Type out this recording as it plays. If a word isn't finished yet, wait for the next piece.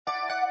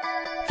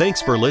Thanks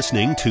for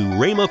listening to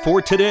Rhema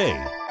for Today.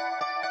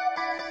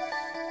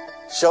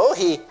 So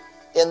he,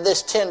 in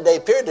this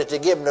 10-day period that they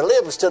give him to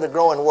live, instead of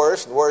growing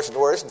worse and worse and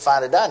worse and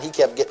finally dying, he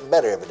kept getting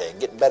better every day,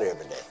 getting better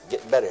every day,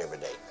 getting better every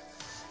day,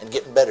 and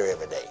getting better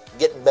every day,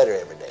 getting better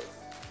every day.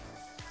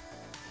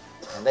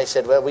 And they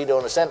said, well, we don't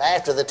understand.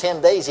 After the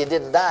 10 days he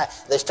didn't die,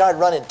 they started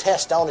running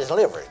tests on his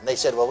liver. And they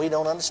said, well, we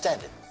don't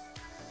understand it.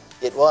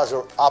 It was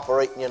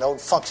operating,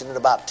 functioning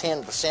about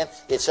 10%.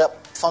 It's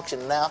up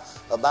functioning now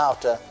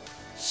about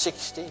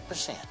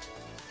 60%.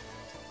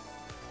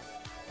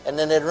 And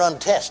then they'd run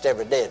tests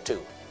every day or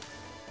two.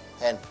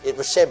 And it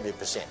was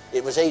 70%.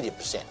 It was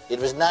 80%. It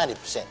was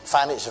 90%.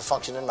 Finally, it's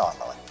functioning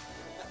normally.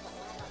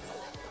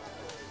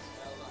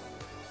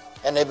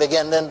 And they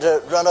began then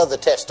to run other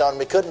tests on him.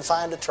 We couldn't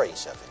find a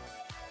trace of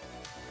it.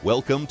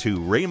 Welcome to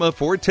Rhema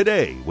for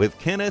Today with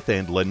Kenneth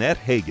and Lynette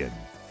Hagin.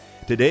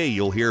 Today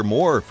you'll hear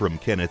more from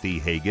Kenneth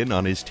E. Hagin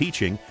on his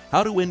teaching,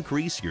 How to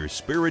Increase Your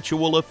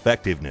Spiritual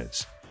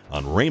Effectiveness,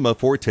 on Rhema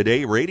for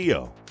Today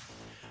Radio.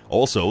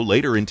 Also,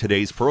 later in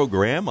today's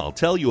program, I'll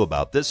tell you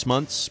about this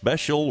month's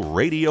special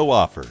radio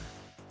offer.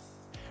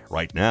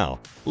 Right now,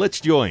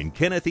 let's join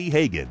Kenneth E.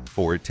 Hagin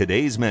for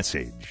today's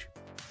message.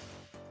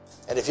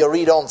 And if you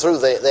read on through,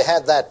 they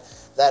had that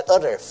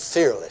utter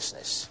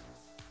fearlessness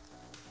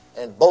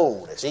and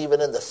boldness,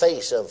 even in the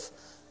face of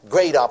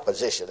great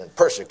opposition and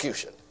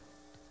persecution.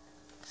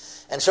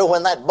 And so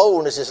when that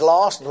boldness is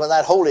lost, and when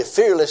that holy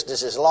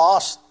fearlessness is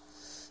lost,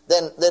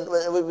 then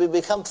we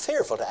become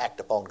fearful to act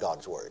upon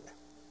God's word.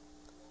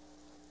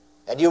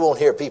 And you won't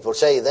hear people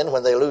say then,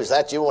 when they lose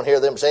that, you won't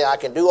hear them say, I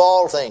can do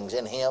all things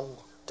in him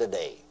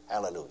today.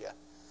 Hallelujah.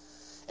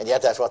 And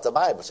yet that's what the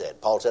Bible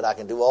said. Paul said, I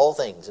can do all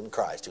things in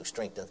Christ who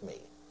strengtheneth me.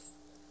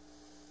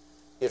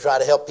 You try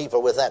to help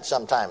people with that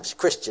sometimes,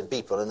 Christian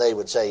people, and they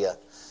would say,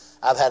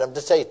 I've had them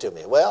to say to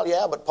me, well,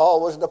 yeah, but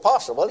Paul was an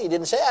apostle. Well, he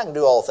didn't say I can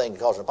do all things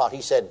because of an apostle.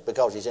 He said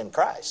because he's in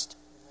Christ.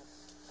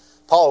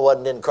 Paul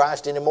wasn't in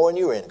Christ any more than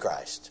you were in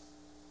Christ.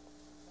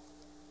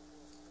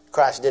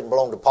 Christ didn't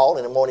belong to Paul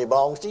any more than he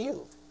belongs to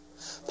you.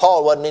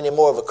 Paul wasn't any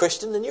more of a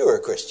Christian than you were a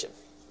Christian.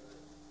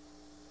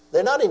 There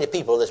are not any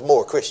people that's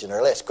more Christian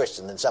or less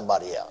Christian than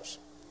somebody else.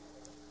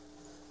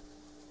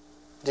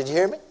 Did you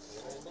hear me?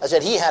 I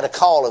said he had a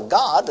call of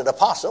God, an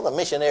apostle, a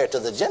missionary to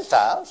the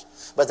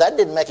Gentiles, but that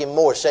didn't make him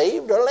more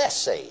saved or less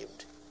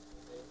saved.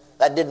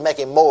 That didn't make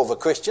him more of a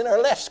Christian or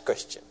less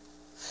Christian.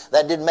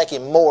 That didn't make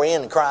him more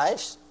in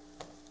Christ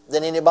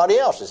than anybody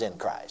else is in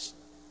Christ.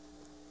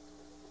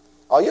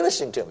 Are you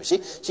listening to me?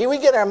 See, we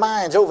get our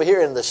minds over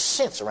here in the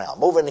sense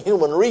realm, over in the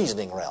human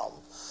reasoning realm,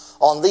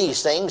 on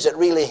these things that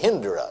really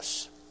hinder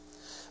us.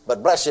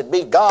 But blessed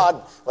be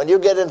God, when you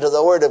get into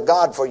the Word of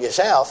God for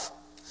yourself,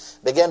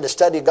 begin to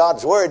study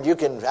God's Word, you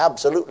can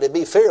absolutely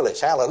be fearless.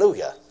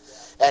 Hallelujah.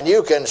 And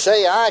you can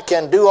say, I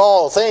can do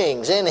all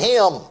things in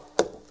him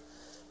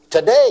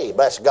today,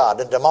 bless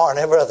God, and tomorrow and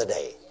every other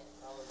day.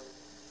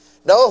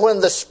 No, when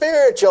the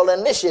spiritual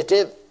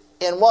initiative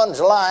in one's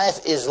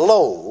life is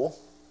low,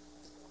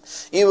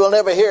 you will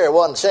never hear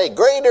one say,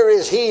 greater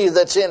is he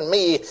that's in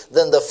me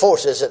than the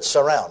forces that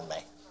surround me.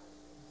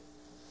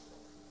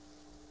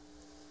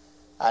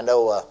 I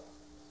know,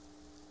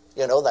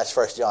 that's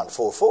 1 John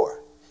 4:4.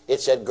 It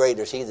said,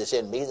 greater is he that's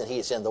in me than he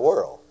that's in the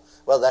world.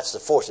 Well, that's the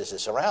forces that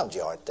surround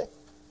you, aren't they?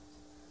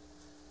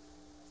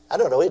 I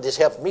don't know, it just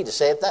helps me to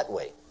say it that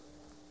way.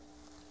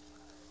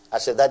 I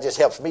said, that just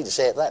helps me to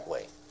say it that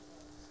way.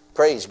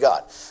 Praise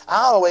God.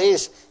 I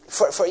always,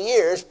 for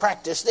years,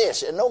 practiced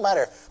this. And no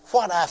matter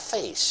what I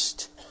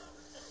faced,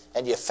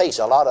 and you face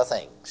a lot of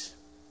things,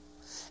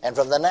 and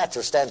from the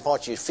natural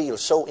standpoint, you feel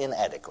so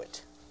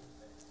inadequate.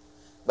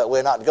 But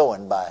we're not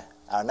going by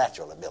our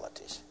natural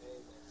abilities.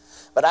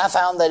 But I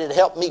found that it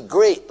helped me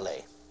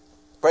greatly,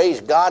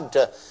 praise God,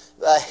 to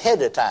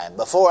ahead of time,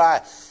 before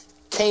I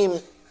came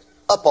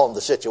up on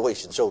the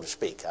situation, so to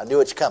speak. I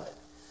knew it's coming.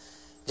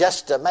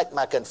 Just to make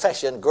my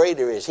confession,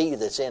 greater is he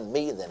that's in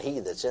me than he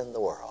that's in the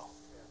world.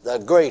 The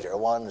greater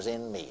one's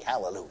in me.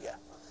 Hallelujah.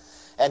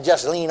 And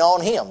just lean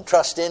on him,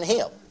 trust in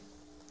him.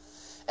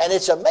 And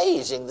it's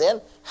amazing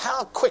then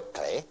how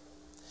quickly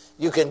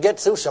you can get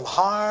through some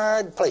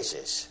hard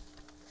places.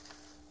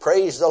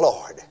 Praise the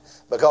Lord.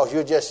 Because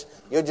you're just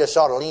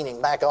sort of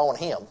leaning back on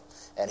him,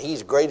 and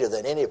he's greater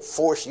than any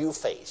force you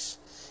face.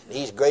 And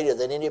he's greater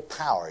than any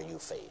power you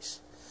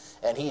face.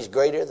 And he's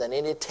greater than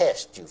any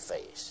test you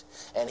face.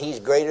 And he's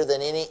greater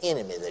than any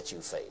enemy that you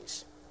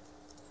face.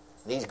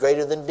 And he's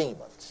greater than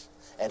demons.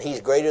 And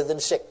he's greater than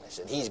sickness.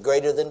 And he's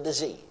greater than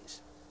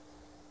disease.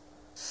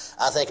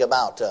 I think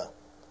about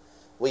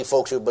we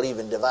folks who believe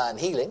in divine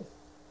healing,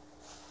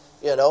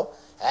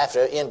 have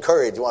to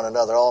encourage one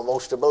another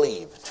almost to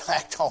believe, to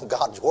act on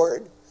God's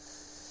word.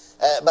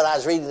 But I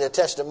was reading the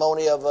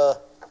testimony of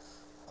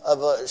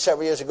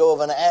several years ago of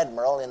an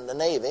admiral in the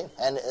Navy,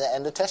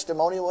 and the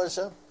testimony was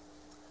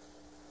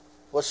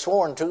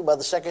sworn to by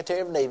the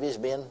Secretary of Navy as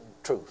being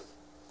truth.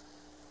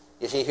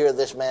 You see, here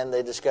this man,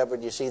 they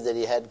discovered, that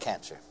he had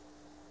cancer.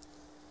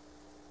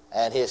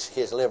 And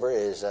his liver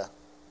is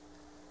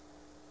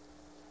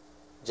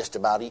just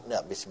about eaten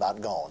up. It's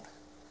about gone.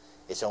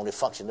 It's only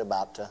functioning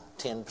about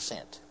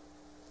 10%.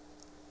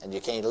 And you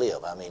can't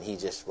live. I mean, they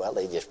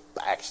just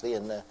actually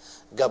in the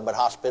government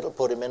hospital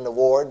put him in the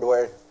ward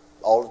where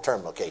all the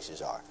terminal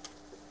cases are.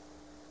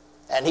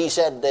 And he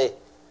said the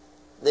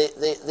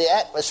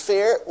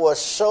atmosphere was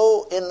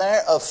so in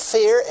there of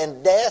fear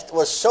and death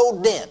was so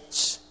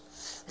dense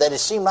that it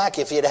seemed like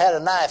if he had had a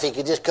knife, he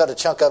could just cut a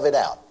chunk of it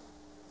out.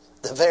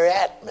 The very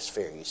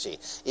atmosphere, you see,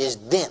 is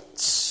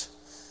dense,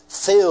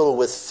 filled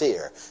with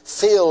fear,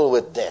 filled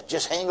with death.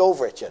 Just hang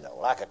over it,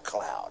 like a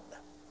cloud.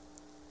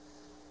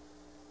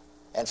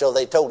 And so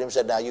they told him,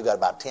 said, now you got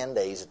about 10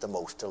 days at the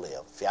most to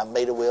live. If you haven't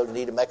made a will, you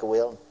need to make a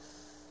will.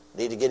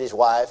 Need to get his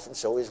wife. And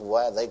so his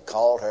wife, they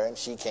called her and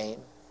she came.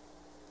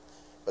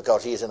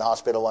 Because he's in the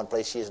hospital one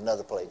place, she's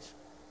another place.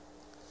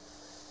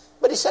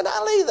 But he said,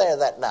 I lay there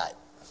that night.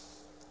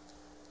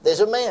 There's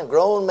a man,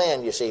 grown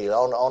man, you see,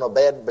 on a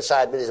bed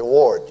beside me. There's a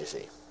ward, you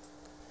see.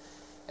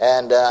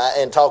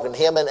 And talking to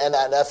him, and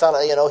that fellow,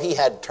 he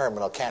had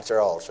terminal cancer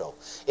also.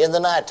 In the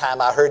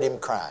nighttime, I heard him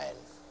crying.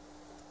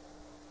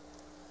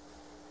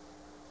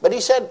 But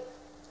he said,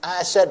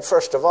 I said,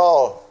 first of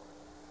all,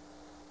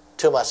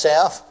 to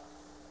myself,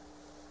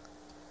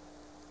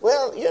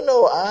 well,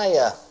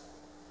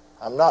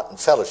 I'm not in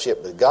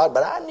fellowship with God,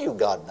 but I knew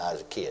God when I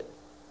was a kid.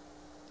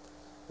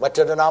 Went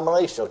to a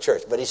denominational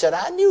church, but he said,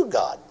 I knew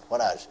God. When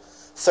I was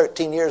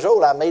 13 years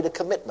old, I made a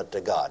commitment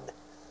to God.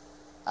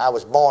 I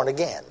was born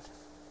again.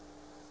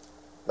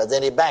 But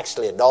then he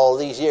backslid all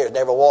these years,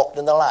 never walked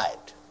in the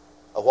light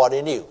of what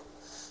he knew.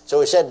 So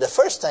he said, the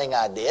first thing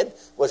I did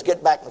was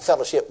get back in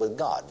fellowship with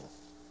God.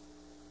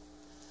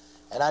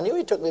 And I knew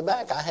he took me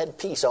back. I had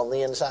peace on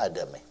the inside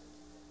of me.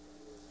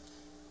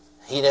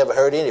 He never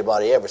heard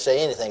anybody ever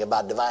say anything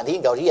about divine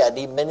healing because he hadn't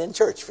even been in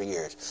church for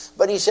years.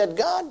 But he said,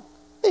 God,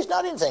 there's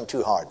not anything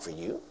too hard for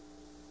you.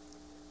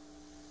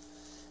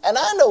 And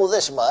I know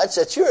this much,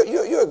 that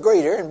you're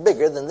greater and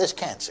bigger than this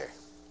cancer.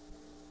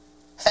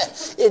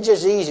 It's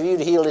just easy for you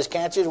to heal this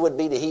cancer as it would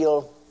be to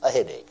heal a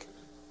headache.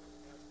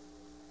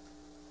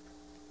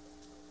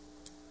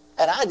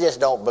 And I just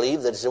don't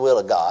believe that it's the will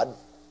of God,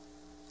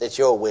 it's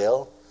your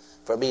will,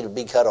 for me to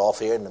be cut off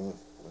here in the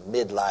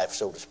midlife,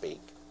 so to speak.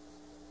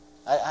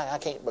 I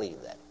can't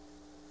believe that.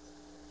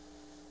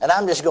 And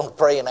I'm just going to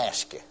pray and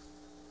ask you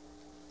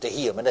to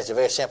heal me. That's a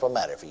very simple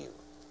matter for you.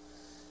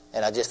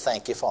 And I just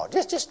thank you for it.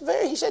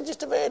 He said,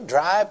 just a very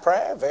dry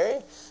prayer,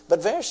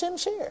 but very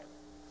sincere.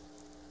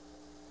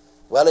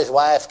 Well, his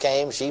wife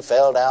came, she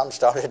fell down and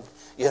started,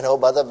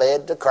 by the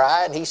bed to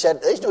cry. And he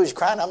said, they knew he was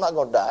crying, I'm not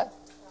going to die.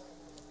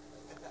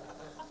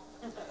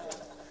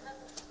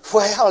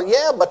 Well,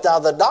 yeah, but now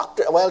the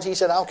doctor, he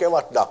said, I don't care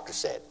what the doctor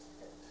said.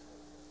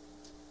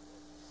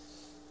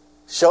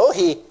 So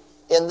he,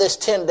 in this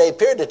 10-day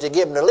period that they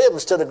gave him to live,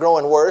 instead of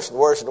growing worse and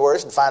worse and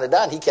worse and finally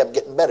dying, he kept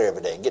getting better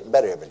every day, getting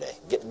better every day,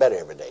 getting better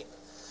every day,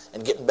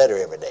 and getting better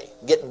every day,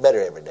 getting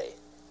better every day.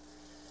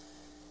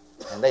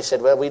 And they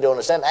said, well, we don't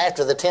understand.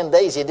 After the 10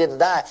 days he didn't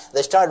die,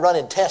 they started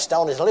running tests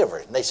on his liver.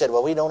 And they said,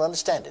 well, we don't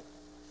understand it.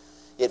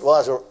 It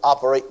was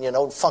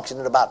operating,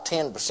 functioning about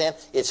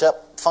 10%. It's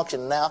up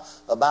functioning now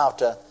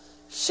about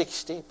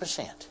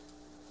 60%.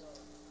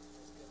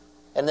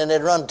 And then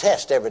they'd run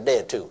tests every day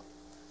or two.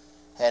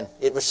 And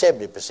it was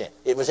 70%.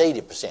 It was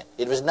 80%.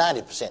 It was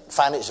 90%.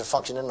 Finally, it's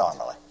functioning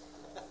normally.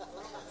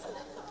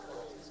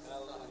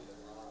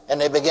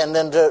 And they began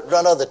then to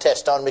run other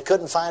tests on him. We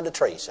couldn't find a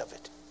trace of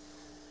it.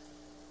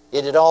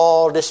 It had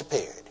all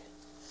disappeared.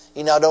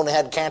 He not only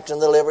had cancer in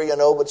the liver,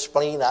 but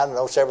spleen,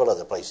 several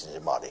other places in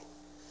his body.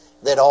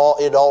 It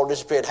all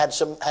disappeared. Had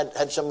some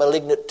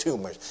malignant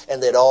tumors,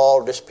 and they'd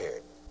all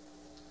disappeared.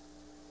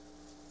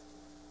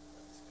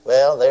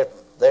 Well,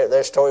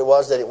 their story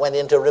was that it went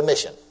into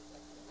remission.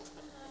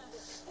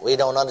 We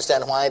don't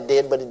understand why it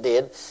did, but it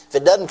did. If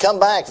it doesn't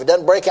come back, if it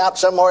doesn't break out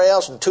somewhere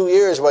else in 2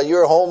 years,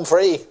 you're home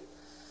free.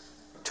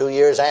 2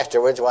 years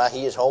afterwards,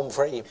 he is home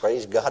free.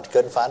 Praise God,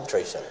 couldn't find a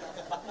trace of it.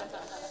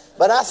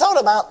 But I thought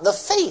about the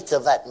faith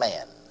of that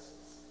man,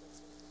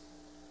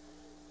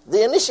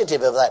 the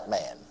initiative of that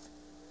man,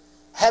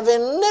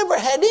 having never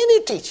had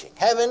any teaching,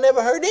 having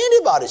never heard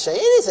anybody say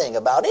anything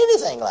about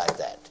anything like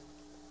that.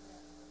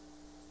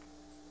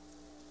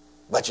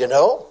 But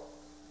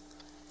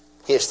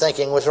his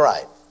thinking was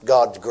right.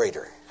 God's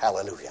greater.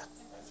 Hallelujah.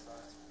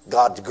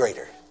 God's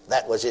greater.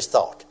 That was his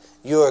thought.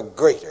 You're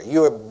greater.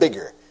 You're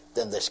bigger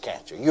than this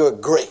cancer. You're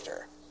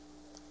greater.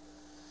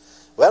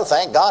 Well,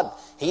 thank God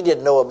he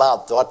didn't know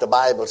about what the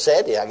Bible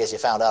said. I guess he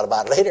found out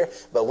about it later.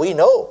 But we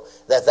know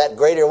that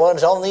greater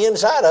one's on the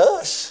inside of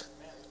us.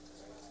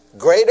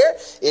 Greater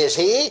is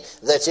he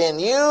that's in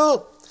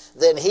you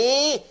than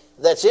he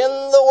that's in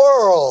the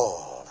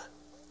world.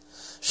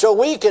 So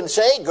we can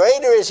say,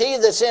 greater is he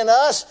that's in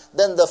us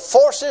than the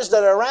forces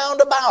that are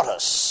round about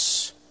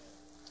us.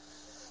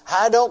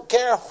 I don't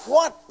care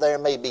what there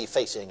may be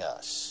facing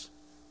us.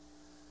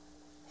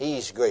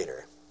 He's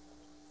greater.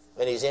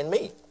 And he's in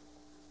me.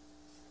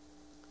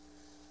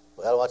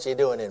 Well, what's he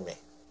doing in me?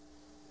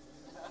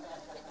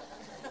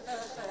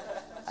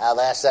 I've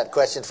asked that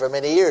question for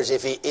many years.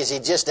 Is he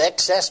just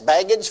excess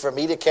baggage for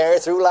me to carry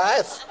through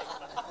life?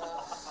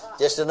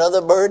 Just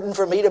another burden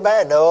for me to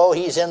bear. No,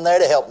 He's in there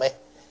to help me.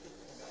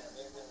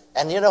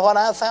 And you know what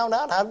I've found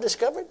out? I've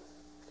discovered?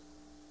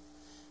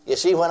 You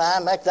see, when I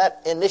make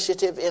that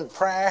initiative in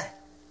prayer,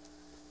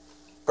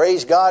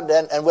 praise God,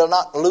 and will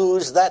not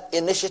lose that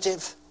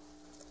initiative,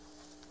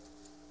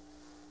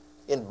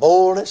 in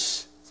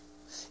boldness,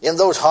 in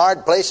those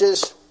hard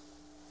places,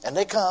 and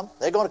they're going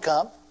to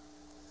come.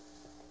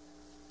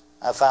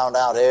 I found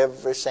out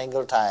every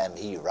single time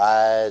He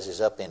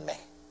rises up in me.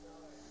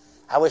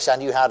 I wish I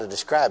knew how to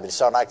describe it. It's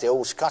sort of like the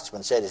old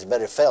Scotsman said, it's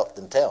better felt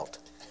than telt.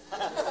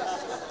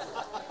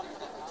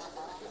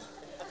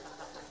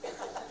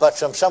 But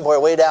from somewhere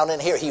way down in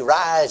here, He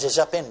rises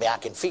up in me. I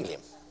can feel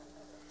Him.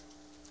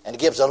 And He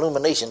gives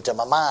illumination to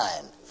my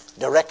mind,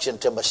 direction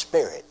to my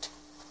spirit.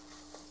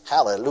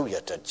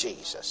 Hallelujah to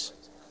Jesus.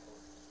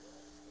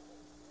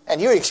 And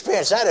you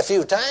experience that a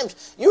few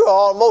times. You're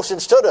almost,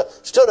 instead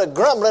of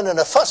grumbling and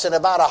fussing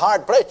about a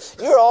hard place,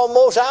 you're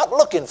almost out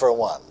looking for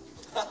one.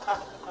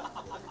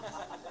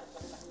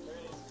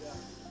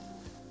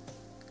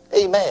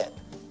 Amen.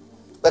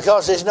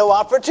 Because there's no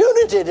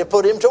opportunity to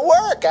put Him to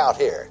work out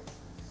here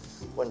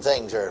when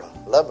things are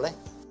lovely.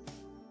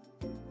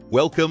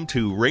 Welcome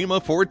to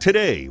Rhema for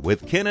Today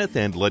with Kenneth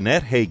and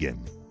Lynette Hagin.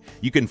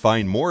 You can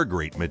find more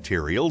great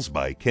materials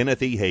by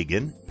Kenneth E.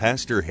 Hagin,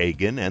 Pastor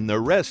Hagin, and the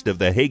rest of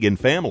the Hagin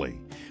family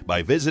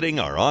by visiting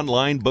our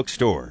online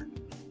bookstore.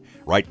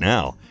 Right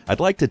now, I'd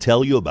like to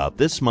tell you about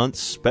this month's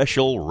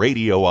special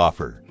radio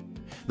offer.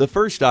 The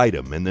first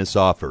item in this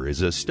offer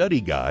is a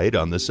study guide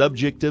on the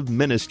subject of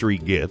ministry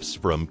gifts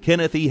from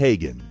Kenneth E.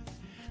 Hagin.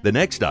 The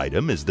next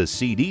item is the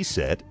CD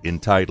set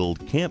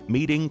entitled Camp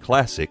Meeting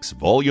Classics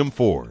Volume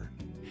 4.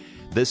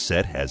 This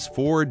set has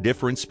 4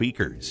 different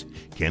speakers: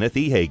 Kenneth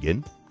E.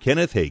 Hagin,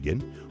 Kenneth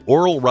Hagin,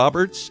 Oral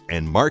Roberts,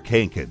 and Mark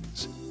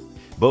Hankins.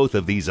 Both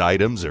of these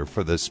items are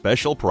for the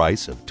special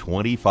price of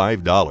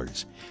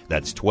 $25.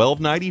 That's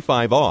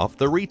 $12.95 off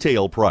the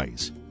retail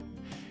price.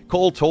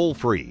 Call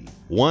toll-free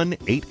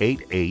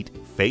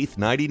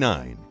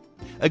 1-888-FAITH-99.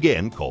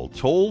 Again, call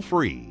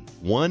toll-free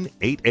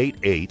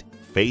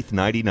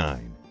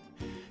 1-888-FAITH-99.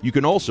 You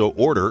can also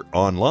order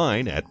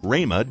online at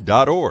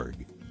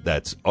rhema.org.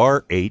 That's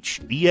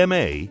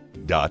RHEMA.org.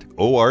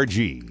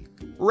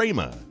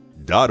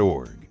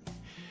 rhema.org.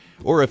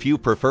 Or if you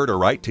prefer to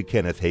write to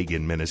Kenneth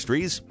Hagin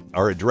Ministries,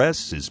 our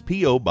address is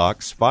P.O.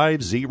 Box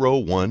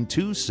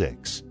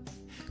 50126,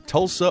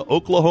 Tulsa,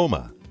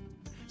 Oklahoma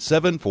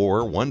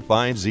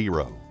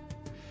 74150.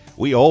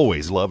 We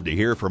always love to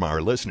hear from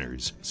our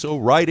listeners, so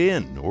write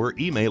in or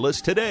email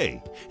us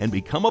today and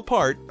become a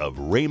part of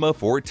Rhema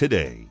for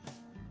Today.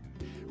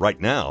 Right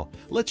now,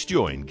 let's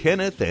join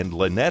Kenneth and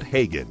Lynette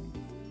Hagin.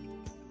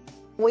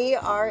 We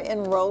are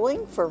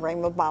enrolling for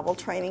Rhema Bible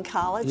Training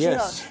College.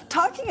 Yes. You know,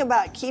 talking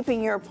about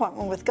keeping your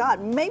appointment with God.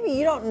 Maybe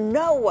you don't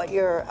know what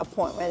your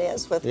appointment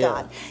is with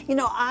God. You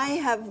know, I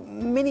have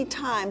many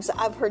times,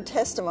 I've heard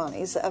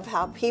testimonies of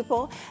how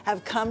people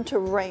have come to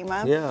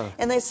Rhema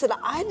and they said,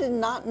 I did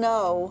not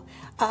know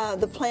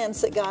the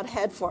plans that God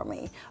had for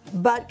me.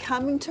 But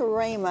coming to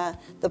Rhema,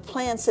 the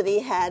plans that He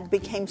had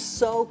became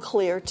so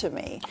clear to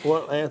me.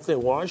 Well, Anthony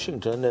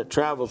Washington, that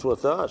travels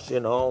with us, you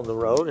know, on the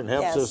road and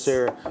helps us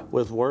here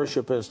with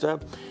worship and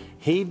stuff.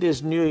 He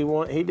just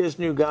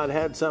knew God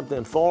had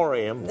something for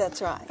him.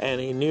 That's right. And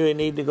he knew he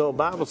needed to go to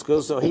Bible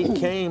school, so he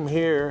came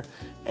here.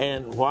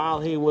 And while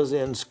he was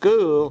in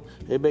school,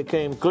 it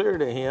became clear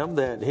to him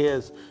that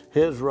his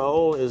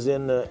role is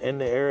in the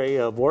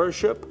area of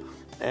worship.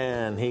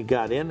 And he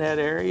got in that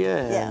area,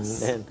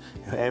 and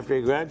after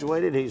he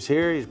graduated, he's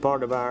here. He's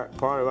part of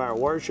our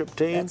worship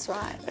team. That's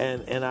right.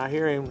 And I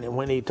hear him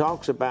when he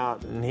talks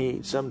about, and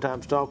he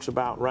sometimes talks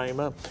about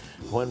Rhema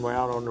when we're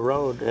out on the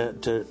road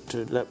to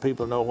let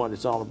people know what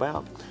it's all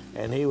about.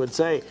 And he would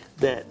say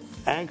that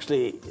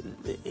actually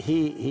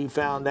he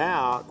found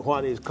out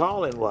what his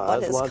calling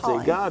was once he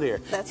got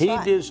here. That's right.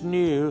 He just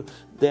knew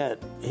that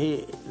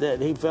he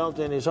felt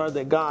in his heart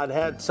that God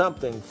had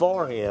something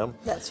for him.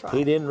 That's right.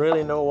 He didn't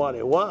really know what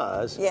it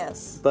was.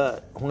 Yes.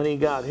 But when he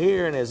got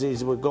here and as he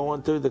was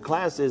going through the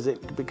classes,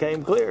 it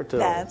became clear to him.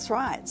 That's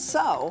right.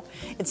 So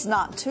it's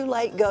not too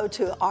late. Go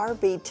to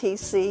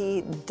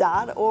rbtc.org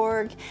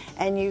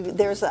and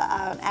there's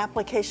an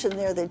application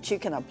there that you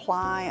can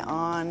apply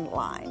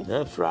online.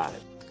 That's right.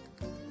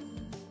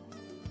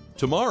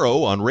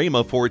 Tomorrow on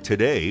Rhema for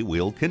Today,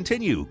 we'll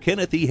continue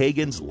Kenneth E.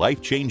 Hagin's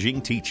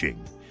life-changing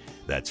teaching.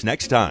 That's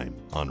next time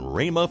on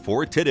Rhema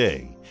for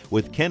Today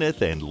with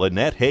Kenneth and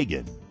Lynette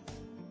Hagin.